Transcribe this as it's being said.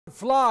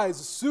Flies,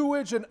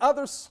 sewage, and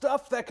other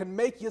stuff that can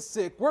make you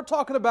sick. We're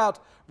talking about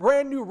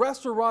brand new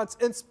restaurants'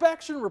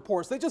 inspection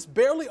reports. They just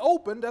barely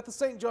opened at the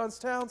St. John's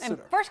Town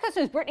Center. And First Coast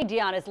News' Brittany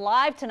Dion is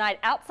live tonight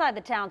outside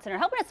the Town Center,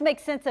 helping us make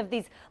sense of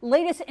these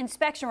latest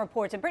inspection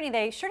reports. And Brittany,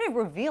 they sure do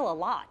reveal a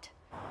lot.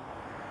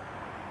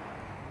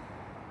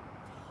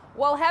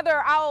 Well,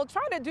 Heather, I'll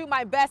try to do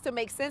my best to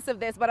make sense of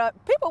this, but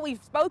people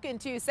we've spoken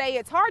to say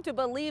it's hard to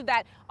believe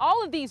that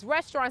all of these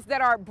restaurants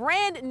that are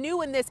brand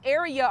new in this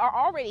area are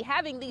already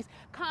having these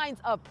kinds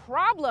of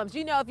problems.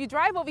 You know, if you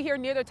drive over here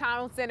near the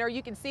town center,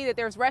 you can see that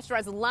there's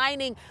restaurants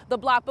lining the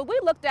block, but we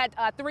looked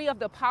at three of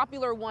the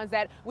popular ones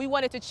that we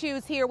wanted to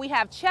choose here. We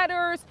have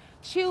Cheddar's,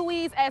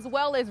 Chewy's, as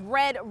well as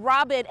Red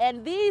Robin,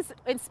 and these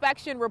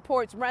inspection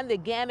reports run the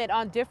gamut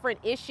on different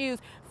issues,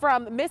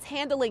 from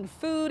mishandling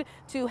food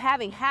to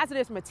having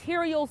hazardous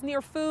materials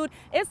near food.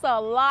 It's a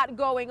lot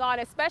going on,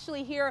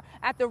 especially here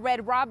at the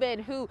Red Robin,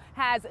 who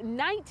has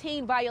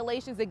 19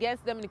 violations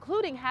against them,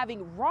 including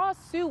having raw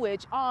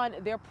sewage on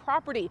their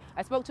property.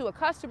 I spoke to a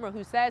customer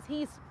who says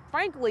he's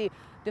frankly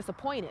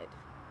disappointed.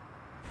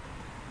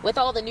 With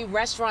all the new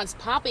restaurants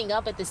popping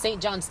up at the St.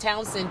 John's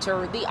Town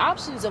Center, the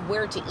options of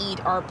where to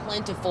eat are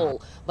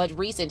plentiful. But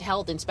recent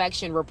health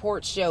inspection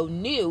reports show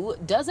new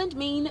doesn't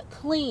mean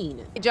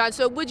clean. John,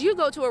 so would you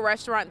go to a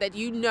restaurant that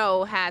you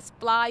know has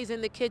flies in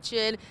the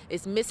kitchen,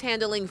 is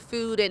mishandling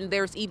food, and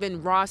there's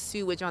even raw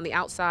sewage on the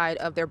outside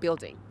of their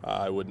building?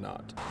 I would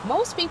not.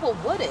 Most people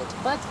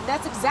wouldn't, but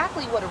that's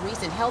exactly what a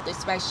recent health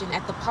inspection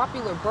at the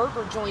popular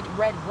burger joint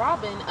Red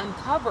Robin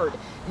uncovered.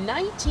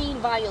 19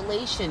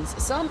 violations,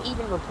 some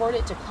even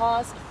reported to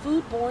cause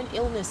foodborne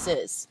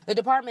illnesses. The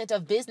Department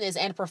of Business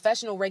and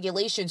Professional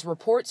Regulations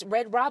reports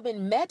Red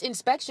Robin met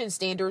inspection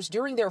standards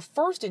during their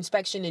first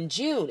inspection in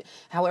June.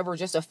 However,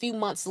 just a few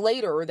months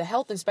later, the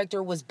health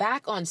inspector was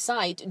back on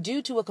site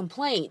due to a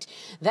complaint.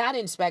 That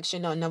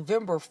inspection on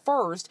November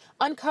 1st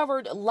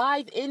uncovered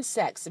live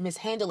insects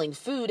mishandling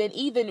food and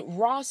even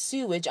raw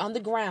sewage on the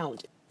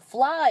ground.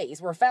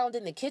 Flies were found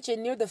in the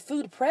kitchen near the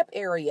food prep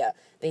area.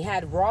 They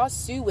had raw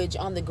sewage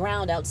on the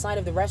ground outside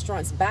of the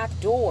restaurant's back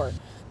door.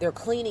 Their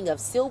cleaning of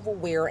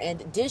silverware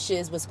and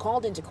dishes was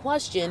called into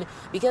question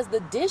because the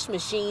dish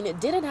machine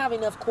didn't have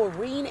enough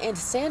chlorine and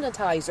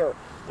sanitizer.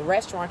 The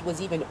restaurant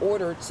was even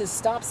ordered to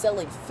stop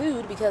selling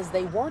food because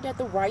they weren't at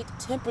the right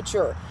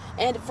temperature.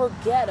 And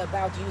forget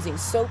about using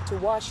soap to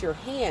wash your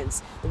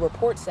hands. The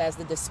report says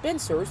the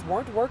dispensers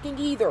weren't working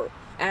either.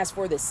 As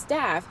for the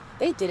staff,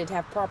 they didn't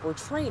have proper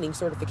training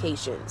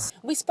certifications.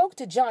 We spoke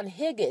to John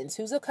Higgins,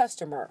 who's a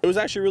customer. It was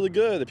actually really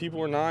good. The people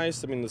were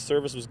nice. I mean, the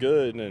service was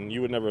good, and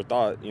you would never have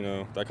thought,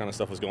 that kind of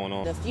stuff was going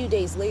on. A few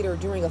days later,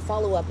 during a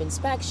follow-up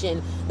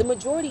inspection, the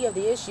majority of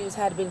the issues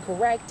had been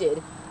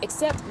corrected,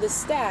 except the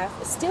staff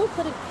still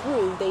couldn't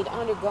prove they'd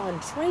undergone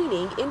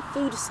training in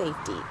food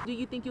safety. Do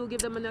you think you'll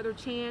give them another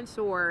chance,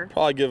 or?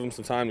 Probably give them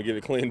some time to get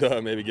it cleaned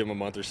up, maybe give them a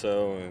month or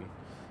so, and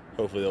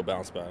hopefully they'll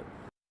bounce back.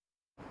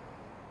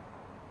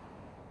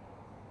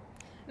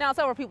 Now,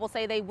 several people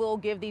say they will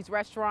give these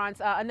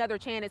restaurants another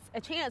chance,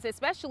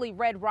 especially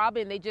Red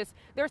Robin.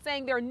 They're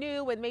saying they're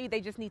new and maybe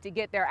they just need to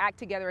get their act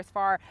together as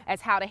far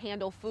as how to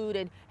handle food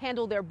and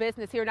handle their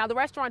business here. Now, the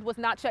restaurant was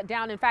not shut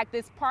down. In fact,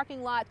 this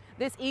parking lot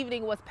this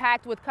evening was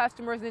packed with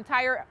customers. The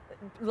entire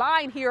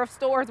line here of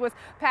stores was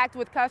packed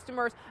with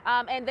customers,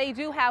 and they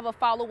do have a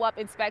follow-up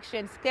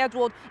inspection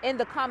scheduled in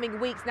the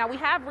coming weeks. Now, we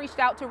have reached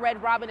out to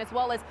Red Robin as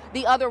well as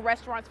the other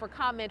restaurants for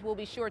comment. We'll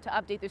be sure to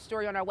update this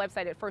story on our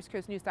website at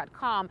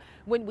firstcoastnews.com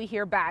when we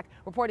hear back.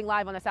 Reporting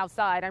live on the South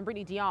Side, I'm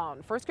Brittany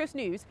Dion, First Coast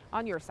News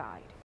on your side.